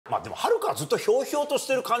まあでもはるかはずっとひょうひょうとし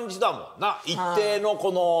てる感じだもんな、一定の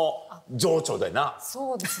この情緒でな。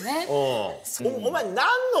そうですね。お前何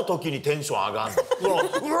の時にテンション上がんの？うわ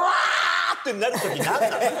ーってなる時何な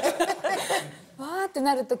の？わーって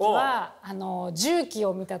なる時は重機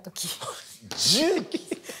を見た時。重機？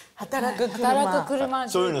働く車。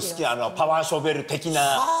そういうの好き、パワーショベル的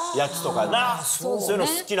なやつとかな、そういうの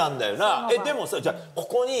好きなんだよな。でもさ、じゃあこ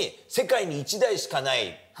こに世界に1台しかな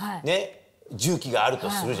いね重機があると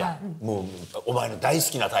するじゃん。もうお前の大好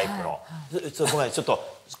きなタイプの。ごめん、ちょっと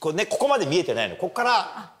ここまで見えてないの。ここか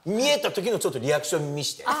ら見えた時のちょっとリアクション見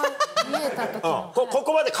して。見えた時の。こ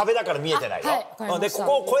こまで壁だから見えてないよ。でこ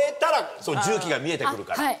こを越えたらそう重機が見えてくる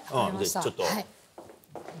から。でちょっと。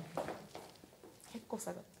結構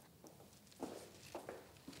下がる。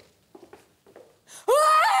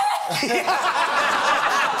出る？上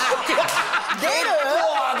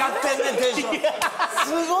がってんねテンション。す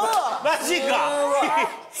ごい。マジか。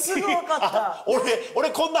すごかった。俺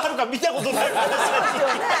こんなはるか見たことない。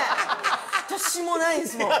私もないで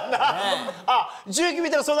すもん。重機見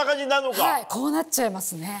たらそんな感じになるのか。はい、こうなっちゃいま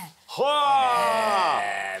すね。はあ。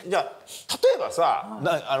じゃあ例えばさ、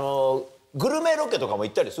グルメロケとかも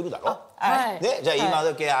行ったりするだろ。ね、じゃあ今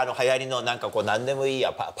だけ流行りのなんかこう何でもいい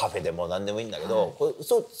やパフェでも何でもいいんだけど、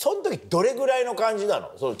その時どれぐらいの感じな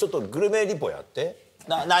の？ちょっとグルメリポやって。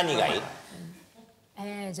何がい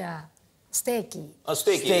い？じゃあステーキ。ス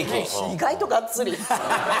テーキ。意外とがっつり。じゃあ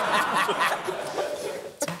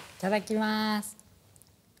いただきます。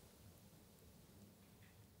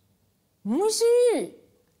おいしい。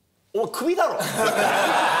お前クビだろ。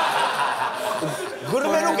グル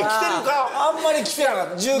メロケ来てるか？あんまり来てなかっ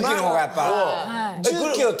た。重機の方がやっぱ。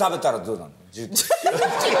重機を食べたらどうなの？重機。好き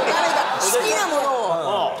なも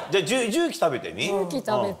のを。じゃあ重機食べてみ。重機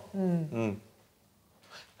食べ。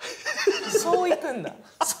そういくんだ。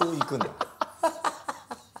そういくんだ。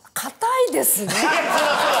硬いですね。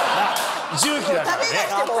重機だからね。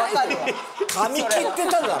食べなくてもわかるわ。噛み切って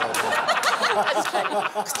たんだろう。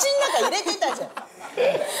口の中入れてたじゃん。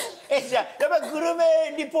じゃあやっぱグル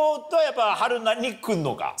メリポートはやっぱ春菜に来ん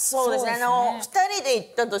のか。そうですね。2人で行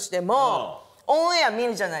ったとしてもオンエア見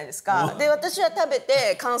るじゃないですか。で私は食べ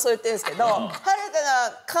て感想言ってるんですけど、はるか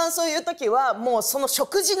が感想言う時はもうその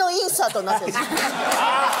食事のインサートになってるんです。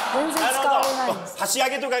全然使われないんです。箸上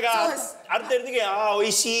げとかがある程度的に「美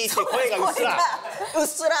味しい」って声がうっすら「うっ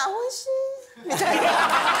すら美味しい」みたいな。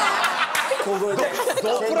ド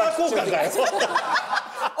ップラー効果だよ。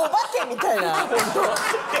お化けみたいな。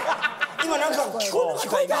今なんか聞こ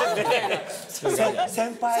えたみたいな。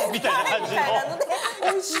先輩みたいな感じの。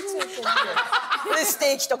美味しいってでス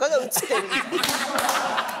テーキとかが映ってる。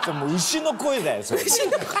でも牛の声だよそれ。だ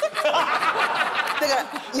から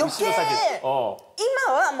余計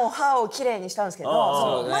今はもう歯をきれいにしたんですけ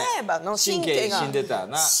ど、前歯の神経が死んでた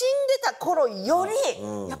頃より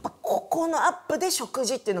やっぱここのアップで食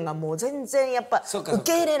事っていうのがもう全然やっぱ受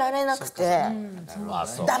け入れられなくてダメ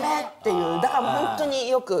っていう。だから本当に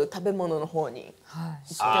よく食べ物の方に行ってま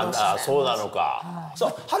したね。そうなのか。そ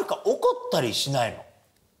うはるか怒ったりしないの？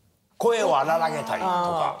声を荒らげたりと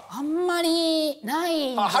か。あんまりな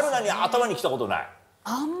いんです。春菜に頭に来たことない？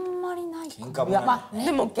あんまりない。喧嘩もない。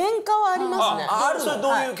でも喧嘩はありますね。それど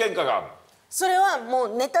ういう喧嘩があるの？それはも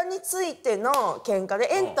うネタについての喧嘩で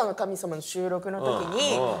「エンタの神様」の収録の時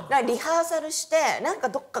にリハーサルしてなんか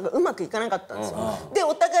どっかがうまくいかなかったんですよ。で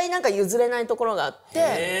お互いなんか譲れないところがあっ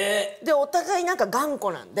てでお互いなんか頑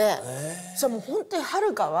固なんでそれもう本当には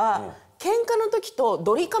るかは喧嘩の時と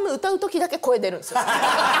ドリカム歌う時だけ声出るんですよ。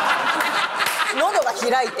喉が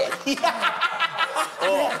開いて。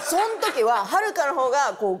その時ははるかの方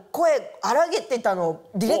がこう声荒げてたのを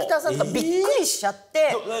ディレクターさんがびっくりしちゃっ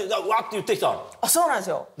てわって言ってきたの？そうなんです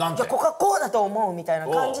よ。いやここはこうだと思うみたいな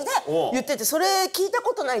感じで言ってて、それ聞いた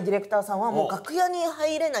ことないディレクターさんはもう楽屋に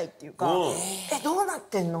入れないっていうか「どうなっ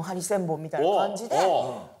てんのハリセンボン」みたいな感じで、だか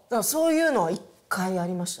らそういうのは1回あ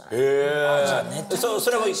りましたね。そ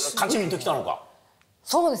れは勝ちにときたのか？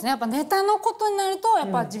そうですね。やっぱネタのことになるとやっ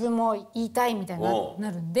ぱ自分も言いたいみたいにな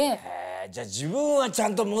るんで。じゃあ自分はちゃ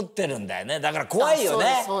んと持ってるんだよね。だから怖いよ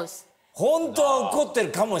ね。そうです。本当は怒って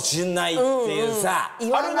るかもしんないっていうさ。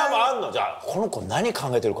春菜はあんの？じゃあこの子何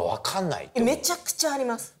考えてるか分かんない。めちゃくちゃあり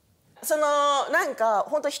ます。なんか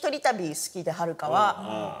本当一人旅好きではるか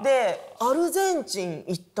は。でアルゼンチン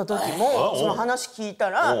行った時もその話聞い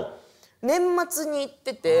たら年末に行っ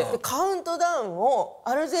ててカウントダウンを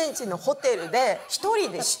アルゼンチンのホテルで一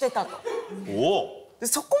人でしてたと。で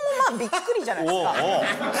そこもまあびっくりじゃないですか。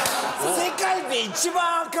世界で一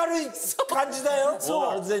番明るい感じだよ。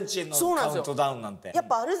アルゼンチンのカウントダウンなんて。やっ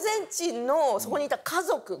ぱアルゼンチンのそこにいた家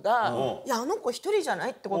族が「いやあの子一人じゃな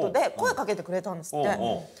い?」ってことで声かけてくれたんですって。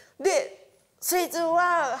でそいつ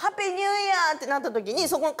は「ハッピーニューイヤー!」ってなった時に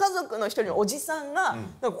そこの家族の一人のおじさんが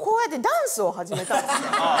なんかこうやってダンスを始めたんですよ。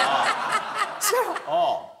そしたら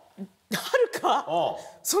はるか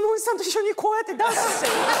そのおじさんと一緒にこうやってダンスして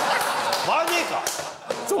る。マジか。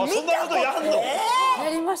そんなことやんの？や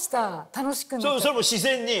りました。楽しくなって。それも自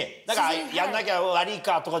然になんかやんなきゃ悪い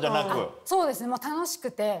かとかじゃなく。そうですね。もう楽し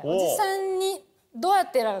くておじさんにどうや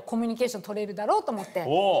ったらコミュニケーション取れるだろうと思って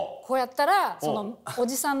こうやったらそのお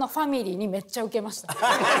じさんのファミリーにめっちゃウケました。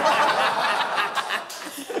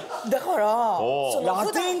だから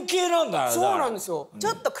ラテン系なんだね。そうなんですよ。ち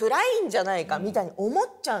ょっと暗いんじゃないかみたいに思っ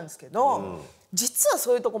ちゃうんですけど、実は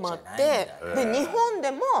そういうとこもあって、で日本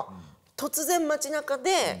でも突然街中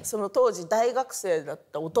でその当時大学生だっ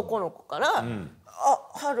た男の子から「あ、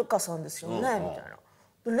はるかさんですよね」みたいな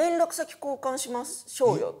「連絡先交換しまし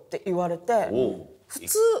ょうよ」って言われて、普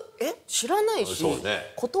通知らないし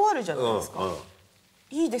断るじゃないですか。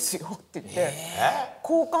いいですよって言って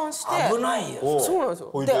交換して。危ないよ。そうなんです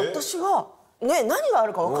よ。で私がね何があ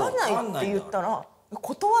るか分かんないって言ったら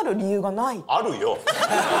断る理由がない。あるよ。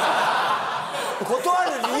断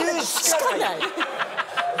る理由しかない。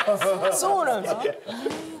そうなんですよ。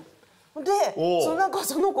で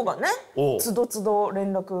その子がねつどつど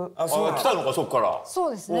連絡来たのかそっから。そ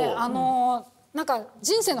うですね。なんか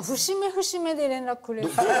人生の節目節目で連絡くれる。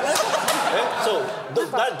そう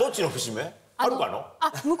どっちの節目？はるかの？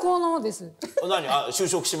向こうのです。何？就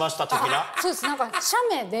職しました的な？そうです。なんか写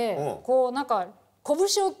メでこうなんか拳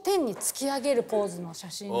を天に突き上げるポーズの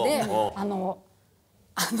写真で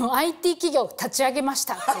IT 企業立ち上げまし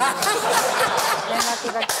たっていう連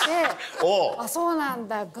絡が来て、あ、そうなん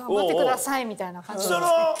だ、頑張ってくださいみたいな感じで。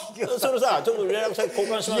そのさ、ちょっと連絡先交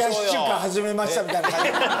換しましょうよ。冷やし中華始めましたみたいな感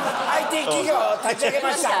じで IT 企業立ち上げ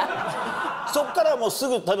ました。そっからもうす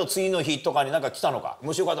ぐ例えば次の日とかになんか来たのか、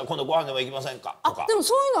もしよかったら今度ご飯でも行きませんかとか。でも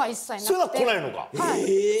そういうのは一切なくて。そういうのは来ないのか。は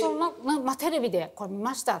い。テレビでこれ見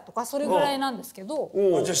ましたとかそれぐらいなんですけど。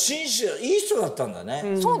じゃあ紳士いい人だったんだ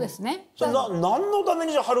ね。そうですね。何のため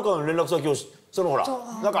にじゃあはるかの連絡先をそのほら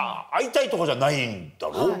なんか会いたいとかじゃないんだ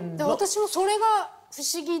ろう。で私もそれが不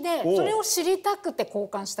思議で、それを知りたくて交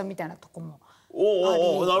換したみたいなとこも。な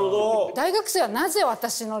るほど。大学生はなぜ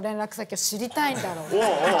私の連絡先を知りたいんだろう。研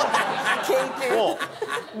究。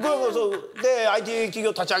で IT 企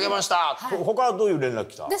業立ち上げました。他はどういう連絡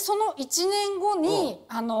来た？でその1年後に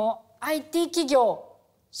IT 企業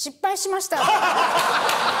失敗しました。早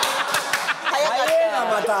いな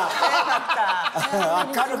また。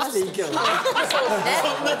明るくていいけどね。そ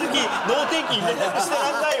んな時能天気に連絡して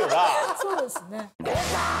らんないよな。そうですね。上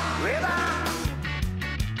田。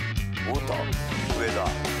太田上田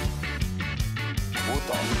太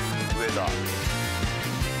田上田